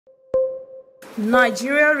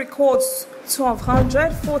Nigeria records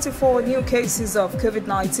 1,244 new cases of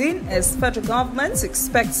COVID-19 as federal government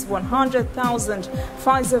expects 100,000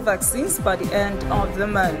 Pfizer vaccines by the end of the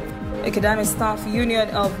month. Academic Staff Union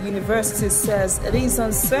of Universities says it is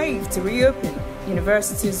unsafe to reopen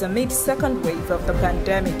universities amid second wave of the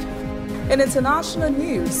pandemic. In international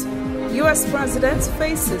news, U.S. President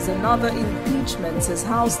faces another impeachment as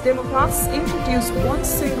House Democrats introduce one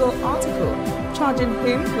single article charging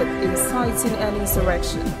him with inciting an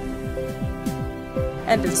insurrection.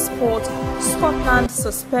 And in sport, Scotland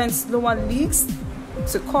suspends lower leagues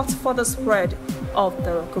to cut further spread of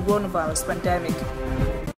the coronavirus pandemic.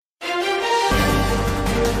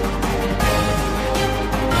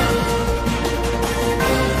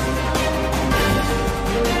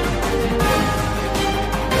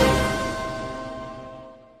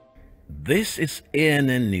 This is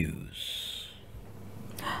ANN News.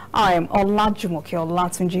 I am Olajumoke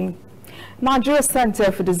Olatunji. Nigeria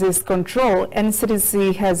Center for Disease Control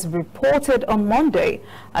 (NCDC) has reported on Monday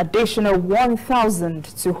additional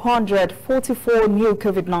 1,244 new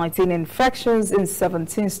COVID-19 infections in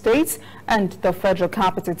 17 states and the Federal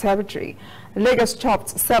Capital Territory. Lagos topped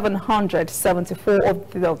 774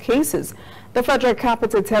 of the cases. The Federal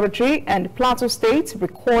Capital Territory and Plateau State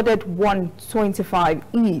recorded 125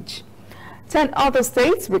 each. 10 other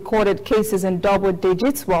states recorded cases in double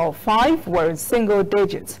digits, while 5 were in single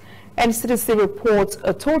digits. NCDC reports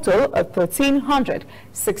a total of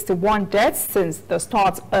 1,361 deaths since the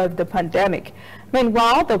start of the pandemic.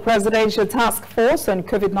 Meanwhile, the Presidential Task Force on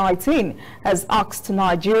COVID-19 has asked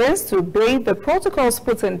Nigerians to obey the protocols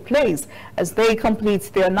put in place as they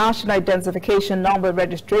complete their National Identification Number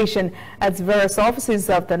registration at various offices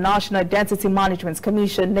of the National Identity Management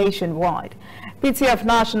Commission nationwide. PTF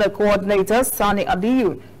National Coordinator Sani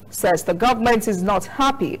Aliyu says the government is not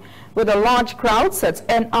happy with the large crowds at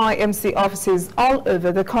NIMC offices all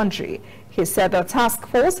over the country. He said the task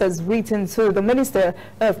force has written to the Minister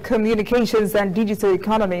of Communications and Digital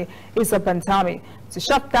Economy, Issa Bantami, to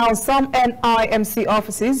shut down some NIMC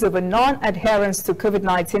offices over non-adherence to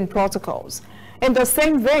COVID-19 protocols. In the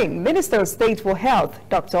same vein, Minister of State for Health,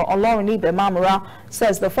 Dr. Olorunibe Mamora,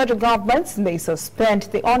 says the federal government may suspend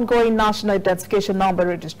the ongoing National Identification Number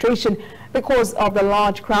registration because of the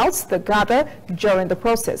large crowds that gather during the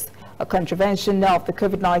process, a contravention of the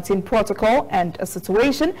COVID-19 protocol and a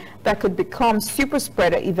situation that could become super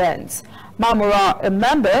spreader events. Mamora, a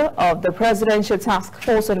member of the Presidential Task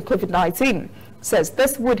Force on COVID-19, says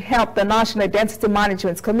this would help the National Identity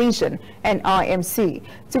Management Commission, NIMC,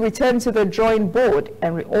 to return to the drawing board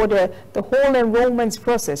and reorder the whole enrollment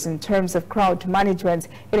process in terms of crowd management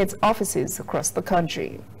in its offices across the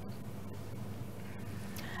country.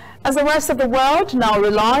 As the rest of the world now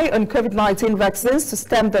rely on COVID-19 vaccines to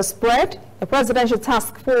stem the spread, the Presidential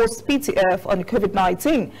Task Force PTF on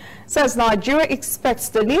COVID-19 says Nigeria expects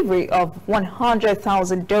delivery of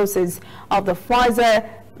 100,000 doses of the Pfizer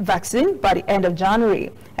vaccine by the end of January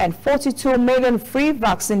and 42 million free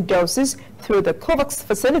vaccine doses through the COVAX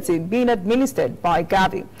facility being administered by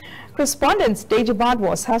Gavi. Correspondent Deji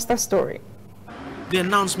Badwas has the story. The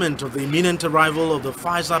announcement of the imminent arrival of the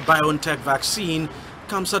Pfizer-BioNTech vaccine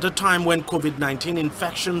comes at a time when COVID-19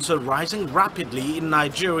 infections are rising rapidly in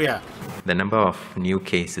Nigeria. The number of new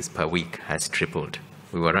cases per week has tripled.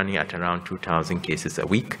 We were running at around 2,000 cases a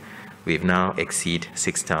week. We've now exceeded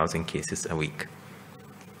 6,000 cases a week.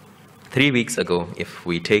 3 weeks ago, if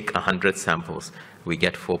we take 100 samples, we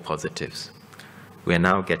get 4 positives. We are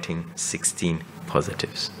now getting 16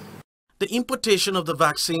 positives. The importation of the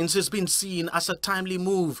vaccines has been seen as a timely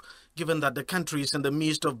move, given that the country is in the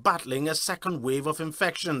midst of battling a second wave of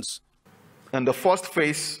infections. In the first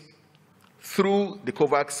phase, through the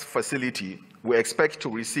COVAX facility, we expect to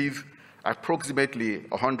receive approximately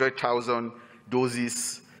 100,000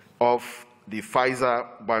 doses of the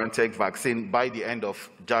Pfizer-BioNTech vaccine by the end of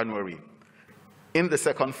January. In the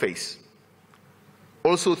second phase,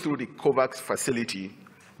 also through the COVAX facility,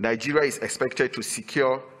 Nigeria is expected to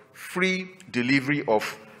secure free delivery of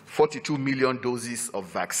 42 million doses of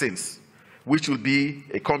vaccines, which will be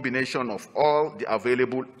a combination of all the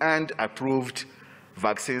available and approved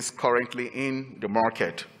vaccines currently in the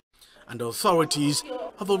market. And authorities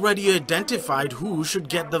have already identified who should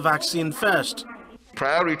get the vaccine first.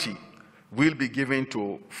 Priority will be given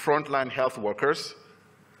to frontline health workers,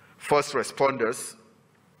 first responders,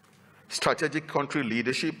 strategic country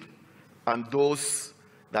leadership, and those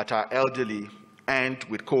that are elderly and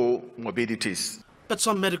with comorbidities. But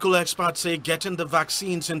some medical experts say getting the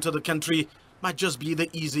vaccines into the country might just be the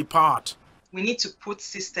easy part. We need to put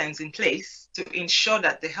systems in place to ensure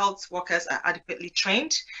that the health workers are adequately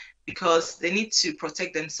trained, because they need to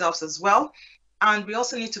protect themselves as well. And we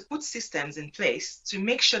also need to put systems in place to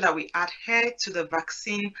make sure that we adhere to the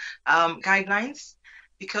vaccine guidelines,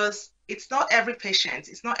 because it's not every patient,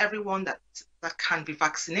 it's not everyone that can be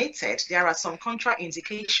vaccinated. There are some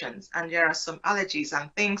contraindications and there are some allergies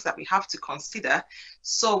and things that we have to consider.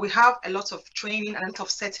 So we have a lot of training and a lot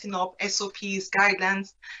of setting up SOPs,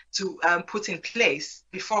 guidelines to put in place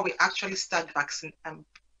before we actually start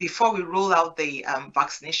before we roll out the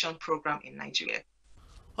vaccination program in Nigeria.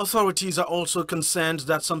 Authorities are also concerned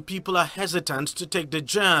that some people are hesitant to take the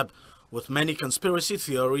jab, with many conspiracy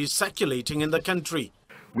theories circulating in the country.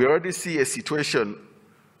 We already see a situation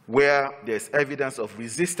where there's evidence of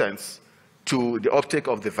resistance to the uptake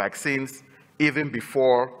of the vaccines even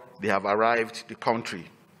before they have arrived the country.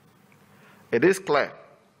 It is clear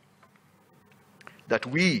that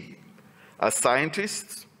we, as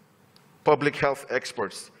scientists, public health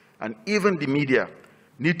experts, and even the media,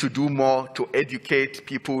 need to do more to educate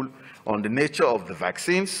people on the nature of the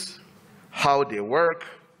vaccines, how they work,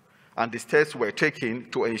 and the steps we're taking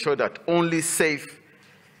to ensure that only safe,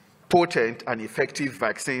 potent, and effective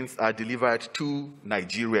vaccines are delivered to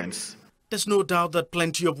Nigerians. There's no doubt that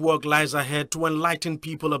plenty of work lies ahead to enlighten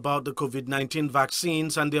people about the COVID-19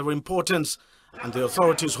 vaccines and their importance, and the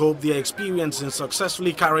authorities hope their experience in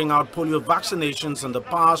successfully carrying out polio vaccinations in the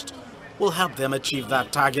past will help them achieve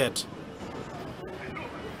that target.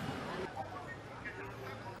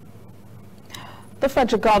 The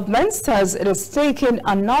federal government says it is taking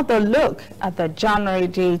another look at the January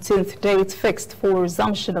 18th date fixed for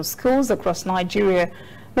resumption of schools across Nigeria.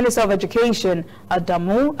 Minister of Education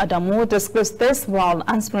Adamu discussed this while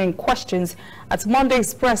answering questions at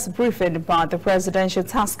Monday's press briefing by the Presidential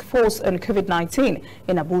Task Force on COVID-19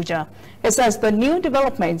 in Abuja. It says the new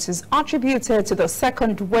development is attributed to the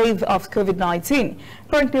second wave of COVID-19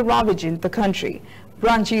 currently ravaging the country.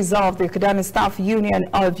 Branches of the Academic Staff Union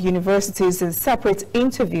of Universities in separate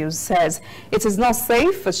interviews says it is not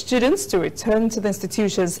safe for students to return to the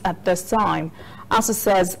institutions at this time. ASU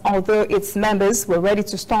says although its members were ready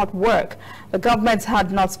to start work, the government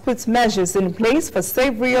had not put measures in place for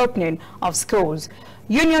safe reopening of schools.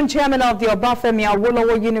 Union Chairman of the Obafemi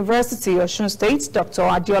Awolowo University, Osun State, Dr.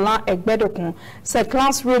 Adiola Egbedokun, said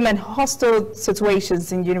classroom and hostel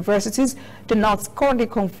situations in universities do not currently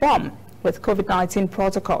conform with COVID-19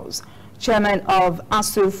 protocols. Chairman of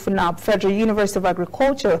ASU FUNAB, Federal University of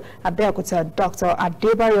Agriculture, Abeokuta, Dr.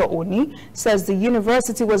 Adebayo Oni, says the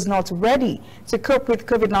university was not ready to cope with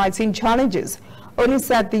COVID-19 challenges. Oni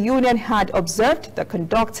said the union had observed that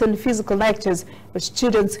conducting physical lectures with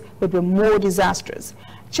students would be more disastrous.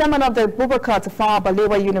 Chairman of the Bubakar Tafawa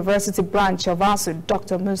Balewa University branch of ASU,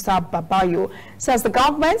 Dr. Musa Babayo, says the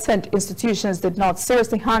government and institutions did not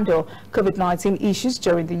seriously handle COVID-19 issues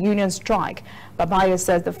during the union strike. Babayo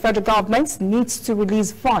says the federal government needs to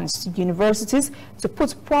release funds to universities to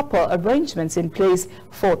put proper arrangements in place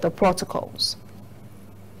for the protocols.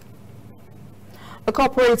 The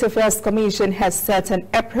Corporate Affairs Commission has set an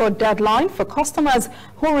April deadline for customers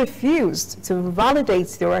who refused to validate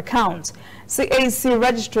their accounts. CAC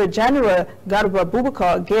Registrar General Garba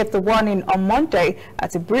Abubakar gave the warning on Monday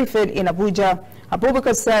at a briefing in Abuja.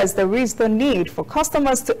 Abubakar says there is the need for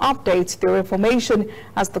customers to update their information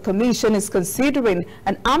as the Commission is considering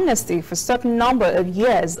an amnesty for a certain number of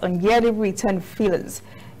years on yearly return fillings,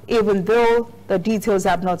 even though the details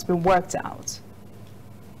have not been worked out.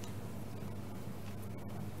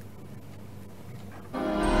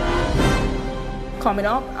 Coming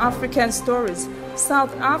up, African stories.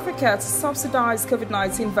 South Africa to subsidize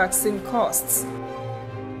COVID-19 vaccine costs.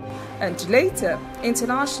 And later,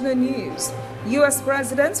 international news. U.S.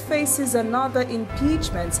 President faces another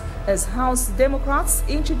impeachment as House Democrats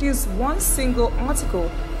introduce one single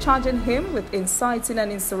article charging him with inciting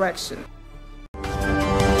an insurrection.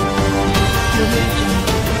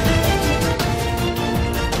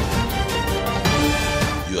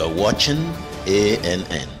 You are watching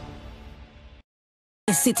ANN.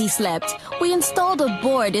 The city slept. We installed a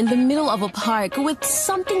board in the middle of a park with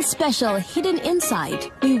something special hidden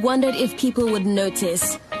inside. We wondered if people would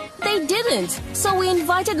notice. They didn't, so we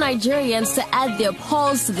invited Nigerians to add their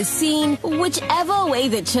polls to the scene, whichever way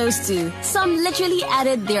they chose to. Some literally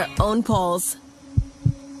added their own polls.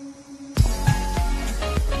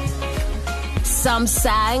 Some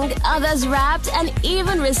sang, others rapped, and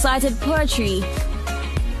even recited poetry.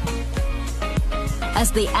 As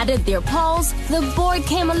they added their polls, the board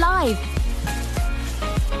came alive.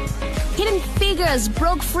 Hidden figures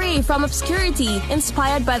broke free from obscurity,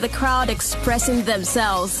 inspired by the crowd expressing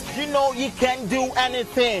themselves. You know you can't do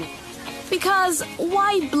anything. Because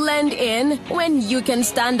why blend in when you can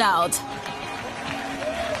stand out?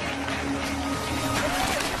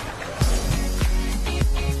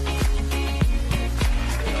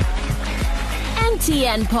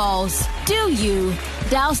 TTN Pulse. Do you?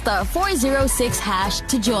 Dial star 406 hash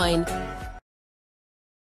to join.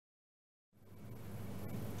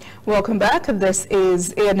 Welcome back. This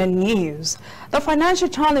is ANN News. The financial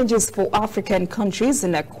challenges for African countries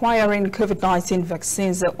in acquiring COVID-19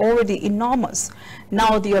 vaccines are already enormous.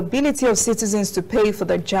 Now, the ability of citizens to pay for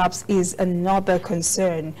their jabs is another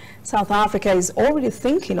concern. South Africa is already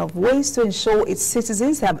thinking of ways to ensure its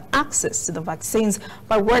citizens have access to the vaccines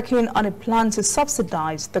by working on a plan to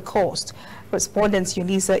subsidize the cost. Correspondent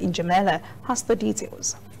Yulisa Injamela has the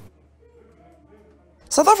details.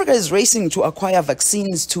 South Africa is racing to acquire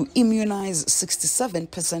vaccines to immunize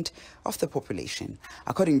 67% of the population.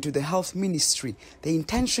 According to the Health Ministry, the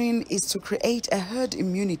intention is to create a herd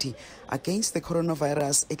immunity against the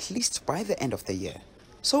coronavirus at least by the end of the year.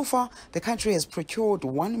 So far, the country has procured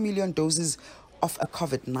 1 million doses of a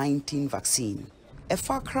COVID-19 vaccine, a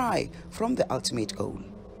far cry from the ultimate goal.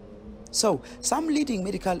 So, some leading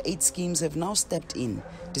medical aid schemes have now stepped in.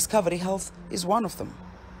 Discovery Health is one of them.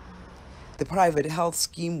 The private health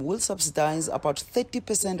scheme will subsidize about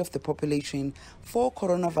 30% of the population for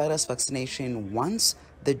coronavirus vaccination once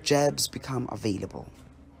the jabs become available.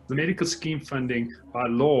 The medical scheme funding by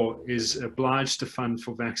law is obliged to fund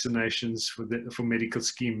for vaccinations for medical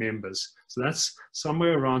scheme members. So that's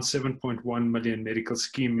somewhere around 7.1 million medical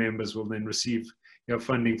scheme members will then receive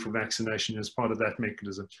funding for vaccination as part of that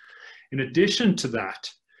mechanism. In addition to that,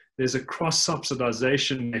 there's a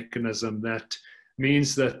cross-subsidization mechanism that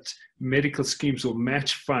means that medical schemes will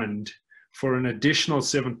match fund for an additional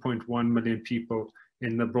 7.1 million people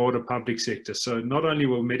in the broader public sector. So not only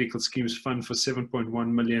will medical schemes fund for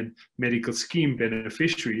 7.1 million medical scheme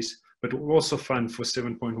beneficiaries, but will also fund for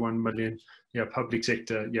 7.1 million public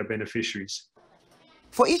sector beneficiaries.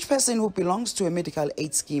 For each person who belongs to a medical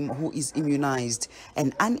aid scheme who is immunized,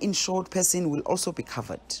 an uninsured person will also be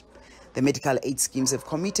covered. The medical aid schemes have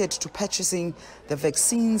committed to purchasing the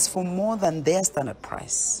vaccines for more than their standard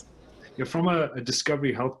price. From a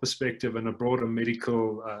Discovery Health perspective and a broader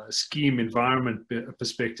medical scheme environment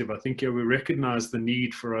perspective, I think we recognize the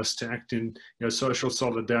need for us to act in social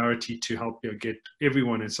solidarity to help get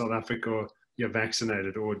everyone in South Africa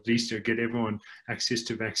vaccinated, or at least get everyone access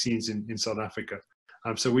to vaccines in South Africa.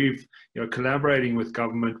 So we've collaborating with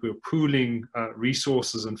government, we're pooling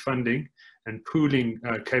resources and funding and pooling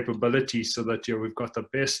capabilities so that we've got the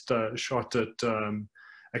best shot at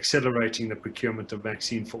accelerating the procurement of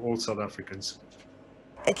vaccine for all South Africans.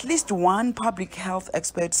 At least one public health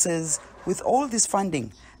expert says with all this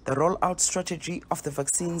funding, the rollout strategy of the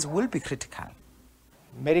vaccines will be critical.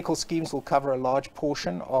 Medical schemes will cover a large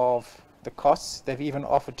portion of the costs. They've even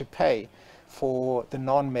offered to pay for the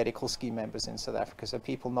non-medical scheme members in South Africa. So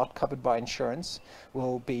people not covered by insurance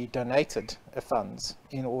will be donated funds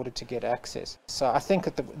in order to get access. So I think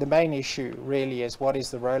that the main issue really is what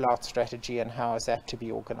is the rollout strategy and how is that to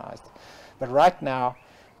be organized. But right now,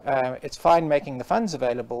 it's fine making the funds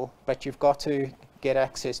available, but you've got to get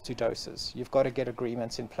access to doses. You've got to get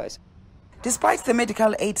agreements in place. Despite the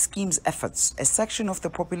medical aid scheme's efforts, a section of the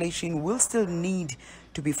population will still need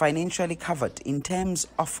to be financially covered in terms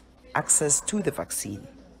of access to the vaccine.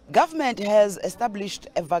 Government has established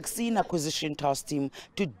a vaccine acquisition task team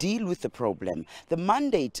to deal with the problem. The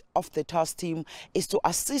mandate of the task team is to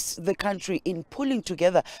assist the country in pulling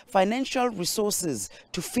together financial resources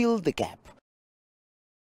to fill the gap.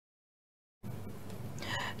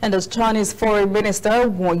 And as Chinese Foreign Minister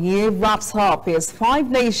Wang Yi wraps up his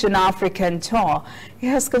 5-nation African tour, he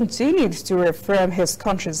has continued to reaffirm his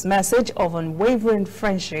country's message of unwavering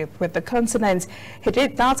friendship with the continent. He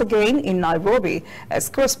did that again in Nairobi, as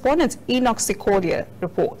correspondent Enoch Sikodia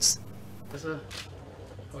reports.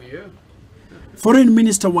 Foreign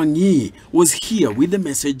Minister Wang Yi was here with the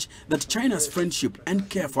message that China's friendship and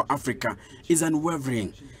care for Africa is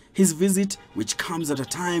unwavering. His visit, which comes at a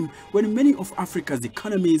time when many of Africa's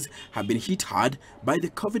economies have been hit hard by the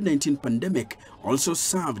COVID-19 pandemic, also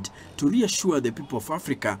served to reassure the people of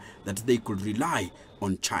Africa that they could rely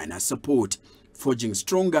on China's support. Forging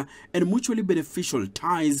stronger and mutually beneficial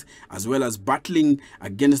ties, as well as battling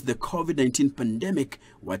against the COVID-19 pandemic,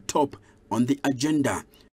 were top on the agenda.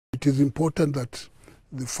 It is important that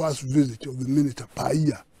the first visit of the minister per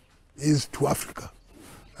year is to Africa,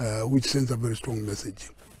 which sends a very strong message.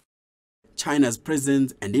 China's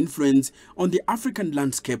presence and influence on the African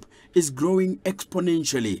landscape is growing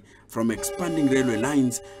exponentially, from expanding railway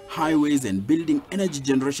lines, highways and building energy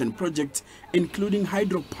generation projects, including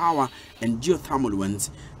hydropower and geothermal ones.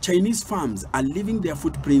 Chinese firms are leaving their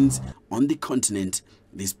footprints on the continent.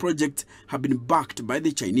 These projects have been backed by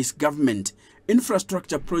the Chinese government.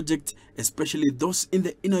 Infrastructure projects, especially those in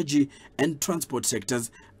the energy and transport sectors,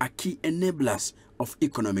 are key enablers of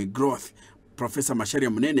economic growth. Professor Macharia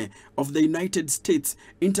Munene of the United States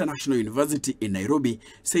International University in Nairobi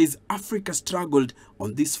says Africa struggled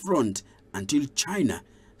on this front until China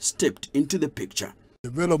stepped into the picture.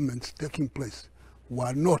 Developments taking place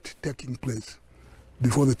were not taking place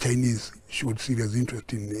before the Chinese showed serious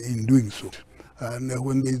interest in doing so. And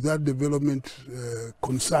when there is that development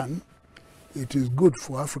concern, it is good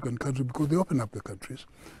for African countries because they open up the countries,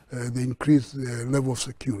 they increase the level of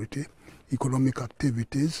security, economic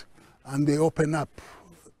activities, and they open up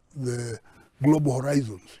the global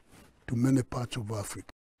horizons to many parts of Africa.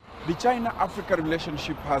 The China-Africa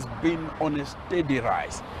relationship has been on a steady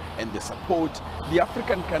rise, and the support the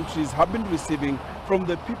African countries have been receiving from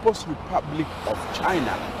the People's Republic of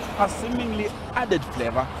China has seemingly added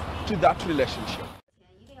flavor to that relationship.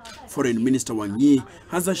 Foreign Minister Wang Yi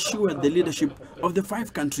has assured the leadership of the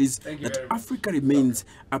 5 countries that Africa remains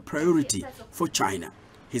a priority for China.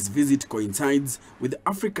 His visit coincides with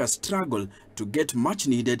Africa's struggle to get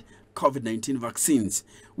much-needed COVID-19 vaccines,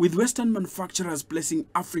 with Western manufacturers placing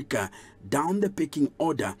Africa down the pecking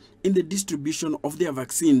order in the distribution of their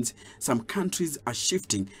vaccines. Some countries are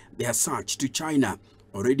shifting their search to China.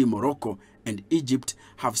 Already Morocco and Egypt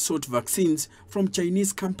have sought vaccines from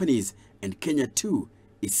Chinese companies, and Kenya too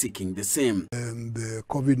is seeking the same. And the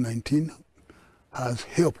COVID-19 has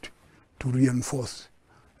helped to reinforce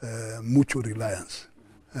mutual reliance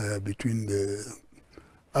between the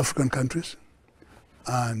African countries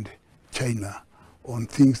and China on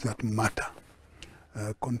things that matter.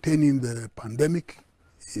 Containing the pandemic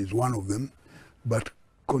is one of them, but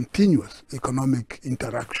continuous economic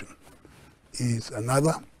interaction is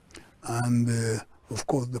another, and of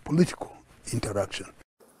course the political interaction.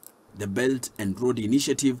 The Belt and Road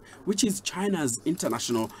Initiative, which is China's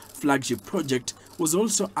international flagship project, was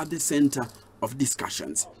also at the center of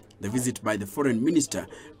discussions. The visit by the foreign minister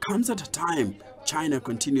comes at a time China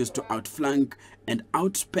continues to outflank and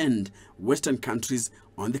outspend Western countries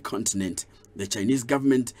on the continent. The Chinese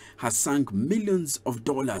government has sunk millions of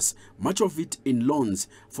dollars, much of it in loans,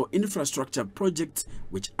 for infrastructure projects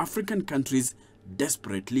which African countries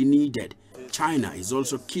desperately needed. China is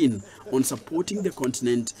also keen on supporting the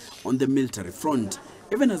continent on the military front,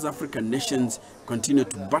 even as African nations continue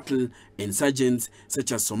to battle insurgents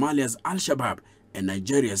such as Somalia's Al-Shabaab and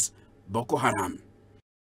Nigeria's Boko Haram.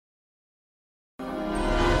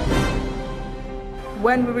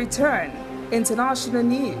 When we return, international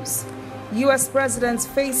news. U.S. President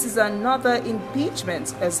faces another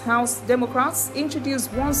impeachment as House Democrats introduce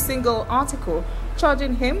one single article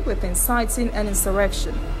charging him with inciting an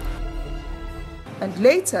insurrection. And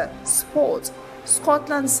later, sport.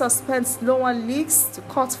 Scotland suspends lower leagues to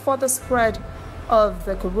cut further spread of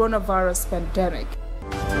the coronavirus pandemic.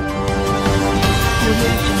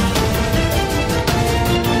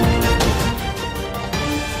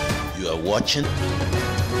 You are watching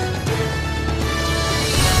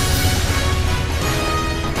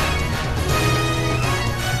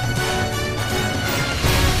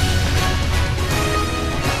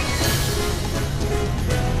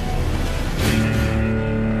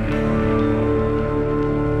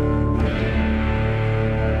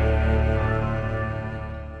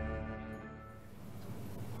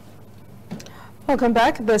Welcome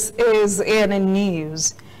back. This is ANN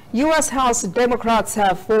News. U.S. House Democrats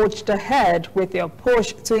have forged ahead with their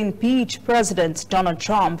push to impeach President Donald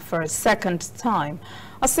Trump for a second time.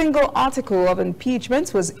 A single article of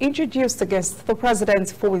impeachment was introduced against the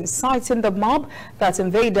president for inciting the mob that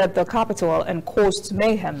invaded the Capitol and caused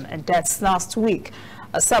mayhem and deaths last week.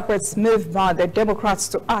 A separate move by the Democrats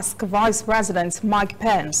to ask Vice President Mike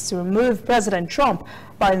Pence to remove President Trump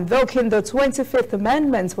by invoking the 25th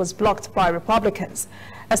Amendment was blocked by Republicans.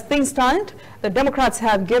 As things stand, the Democrats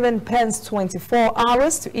have given Pence 24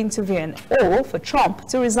 hours to intervene or for Trump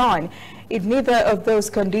to resign. If neither of those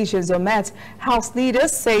conditions are met, House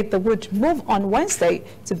leaders said they would move on Wednesday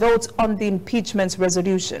to vote on the impeachment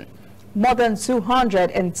resolution. More than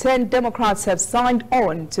 210 Democrats have signed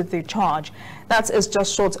on to the charge. That is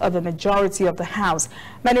just short of a majority of the House.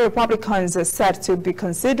 Many Republicans are said to be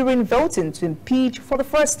considering voting to impeach for the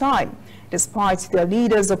first time, despite their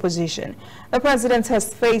leader's opposition. The president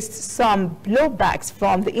has faced some blowbacks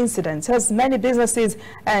from the incident, as many businesses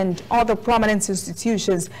and other prominent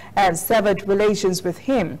institutions have severed relations with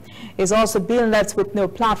him. He's also been left with no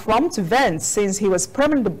platform to vent since he was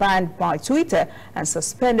permanently banned by Twitter and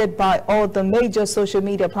suspended by all the major social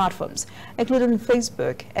media platforms, including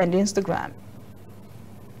Facebook and Instagram.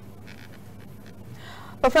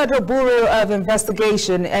 The Federal Bureau of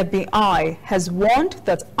Investigation, FBI, has warned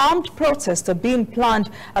that armed protests are being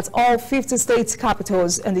planned at all 50 state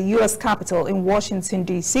capitals and the U.S. Capitol in Washington,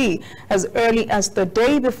 D.C. as early as the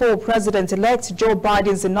day before President-elect Joe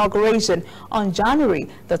Biden's inauguration on January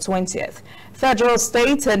the 20th. Federal,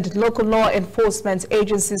 state, and local law enforcement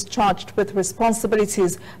agencies charged with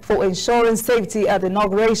responsibilities for ensuring safety at the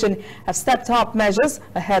inauguration have stepped up measures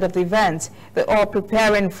ahead of the event. They're all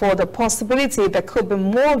preparing for the possibility there could be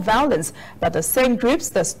more violence by the same groups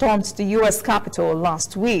that stormed the U.S. Capitol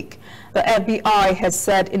last week. The FBI has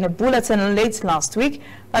said in a bulletin late last week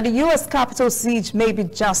that the U.S. Capitol siege may be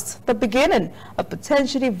just the beginning of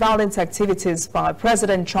potentially violent activities by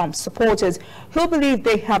President Trump's supporters who believe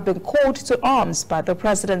they have been called to arms by the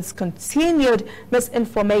president's continued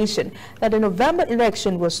misinformation that the November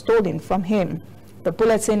election was stolen from him. The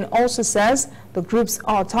bulletin also says the groups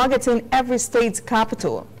are targeting every state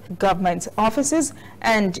capital, government offices,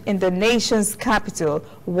 and in the nation's capital,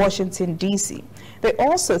 Washington, D.C. They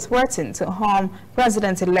also threatened to harm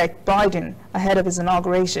President-elect Biden ahead of his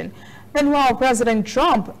inauguration. Meanwhile, President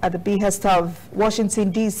Trump, at the behest of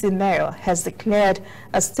Washington, D.C. mayor, has declared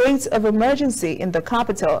a state of emergency in the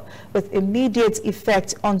capital with immediate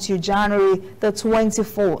effect until January the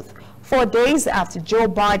 24th, 4 days after Joe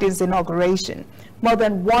Biden's inauguration. More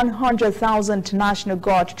than 100,000 National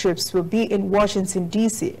Guard troops will be in Washington,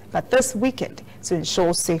 D.C. by this weekend to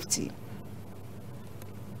ensure safety.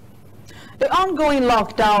 The ongoing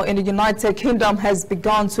lockdown in the United Kingdom has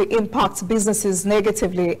begun to impact businesses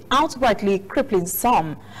negatively, outrightly crippling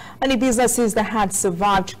some. Many businesses that had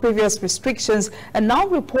survived previous restrictions are now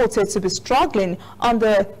reported to be struggling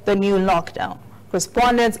under the new lockdown.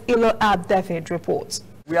 Correspondent Ilo Ab-David reports.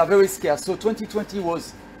 We are very scared. So 2020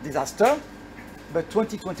 was disaster, but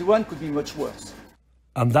 2021 could be much worse.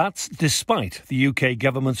 And that's despite the UK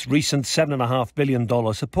government's recent $7.5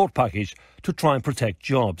 billion support package to try and protect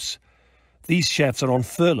jobs. These chefs are on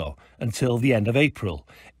furlough until the end of April.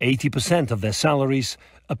 80% of their salaries,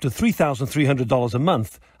 up to $3,300 a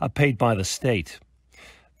month, are paid by the state.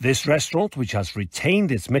 This restaurant, which has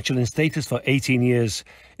retained its Michelin status for 18 years,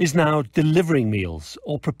 is now delivering meals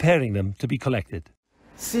or preparing them to be collected.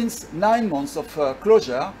 Since 9 months of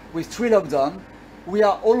closure, with 3 lockdowns, we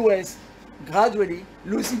are always gradually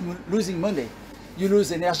losing money. You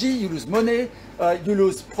lose energy, you lose money, you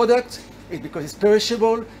lose product because it's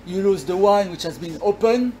perishable, you lose the wine which has been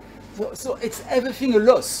open. So it's everything a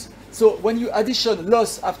loss. So when you addition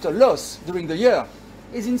loss after loss during the year,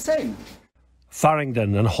 it's insane.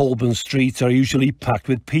 Farringdon and Holborn streets are usually packed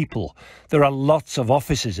with people. There are lots of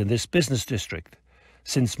offices in this business district.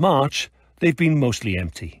 Since March, they've been mostly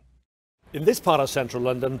empty. In this part of central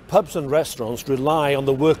London, pubs and restaurants rely on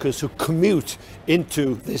the workers who commute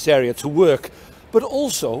into this area to work, but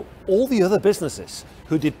also all the other businesses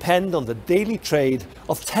who depend on the daily trade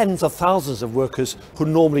of tens of thousands of workers who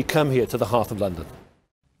normally come here to the heart of London.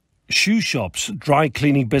 Shoe shops, dry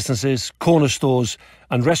cleaning businesses, corner stores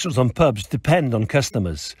and restaurants and pubs depend on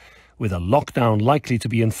customers. With a lockdown likely to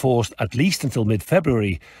be enforced at least until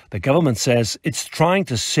mid-February, the government says it's trying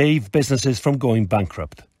to save businesses from going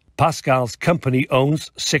bankrupt. Pascal's company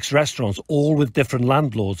owns 6 restaurants, all with different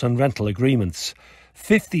landlords and rental agreements.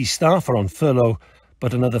 50 staff are on furlough,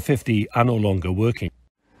 but another 50 are no longer working.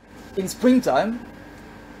 In springtime,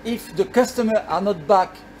 if the customers are not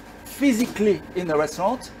back physically in the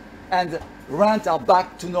restaurant and rent are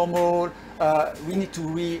back to normal, we need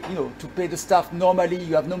to pay the staff normally,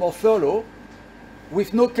 you have no more furlough.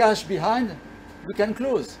 With no cash behind, we can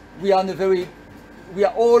close. We are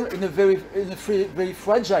all in a very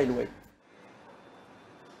fragile way.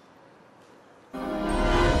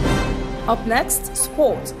 Up next,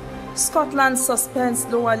 sport. Scotland suspends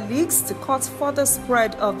lower leagues to cut further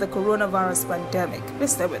spread of the coronavirus pandemic.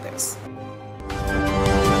 Please stay with us.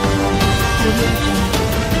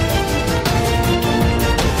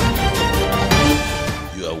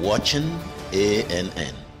 You are watching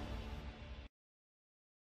ANN.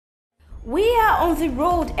 We are on the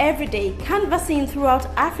road every day, canvassing throughout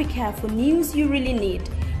Africa for news you really need.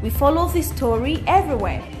 We follow this story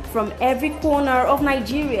everywhere, from every corner of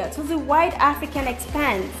Nigeria to the wide African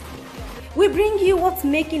expanse. We bring you what's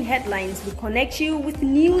making headlines. We connect you with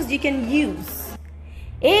news you can use.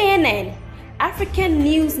 ANN, African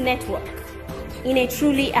News Network, in a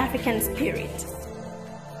truly African spirit.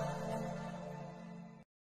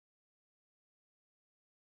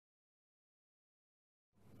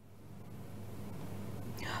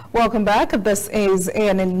 Welcome back. This is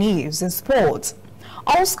ANN News in Sports.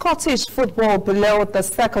 All Scottish football below the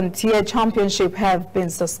second-tier championship have been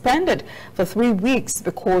suspended for 3 weeks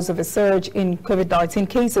because of a surge in COVID-19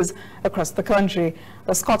 cases across the country.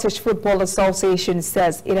 The Scottish Football Association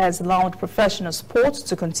says it has allowed professional sports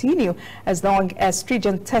to continue as long as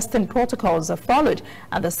stringent testing protocols are followed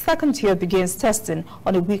and the second tier begins testing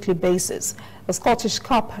on a weekly basis. The Scottish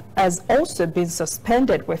Cup has also been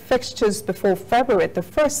suspended with fixtures before February the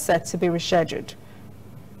 1st set to be rescheduled.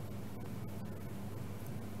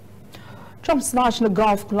 Trump's National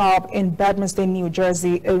Golf Club in Bedminster, New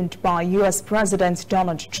Jersey, owned by U.S. President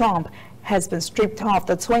Donald Trump, has been stripped of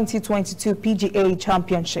the 2022 PGA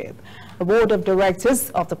Championship. The Board of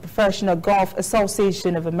Directors of the Professional Golf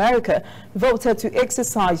Association of America voted to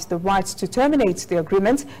exercise the right to terminate the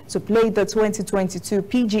agreement to play the 2022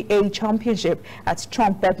 PGA Championship at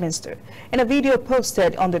Trump Bedminster. In a video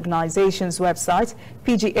posted on the organization's website,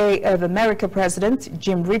 PGA of America President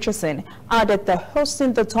Jim Richardson added that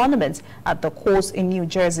hosting the tournament at the course in New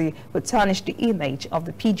Jersey would tarnish the image of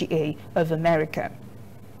the PGA of America.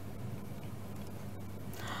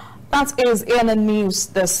 That is ANN News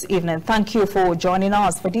this evening. Thank you for joining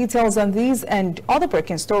us. For details on these and other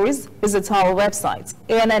breaking stories, visit our website,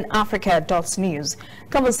 annafrica.news.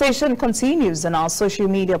 Conversation continues on our social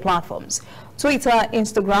media platforms, Twitter,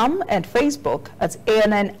 Instagram, and Facebook at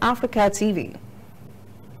ANN Africa TV.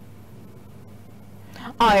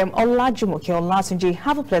 I am Olajumoke Olatunji.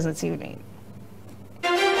 Have a pleasant evening.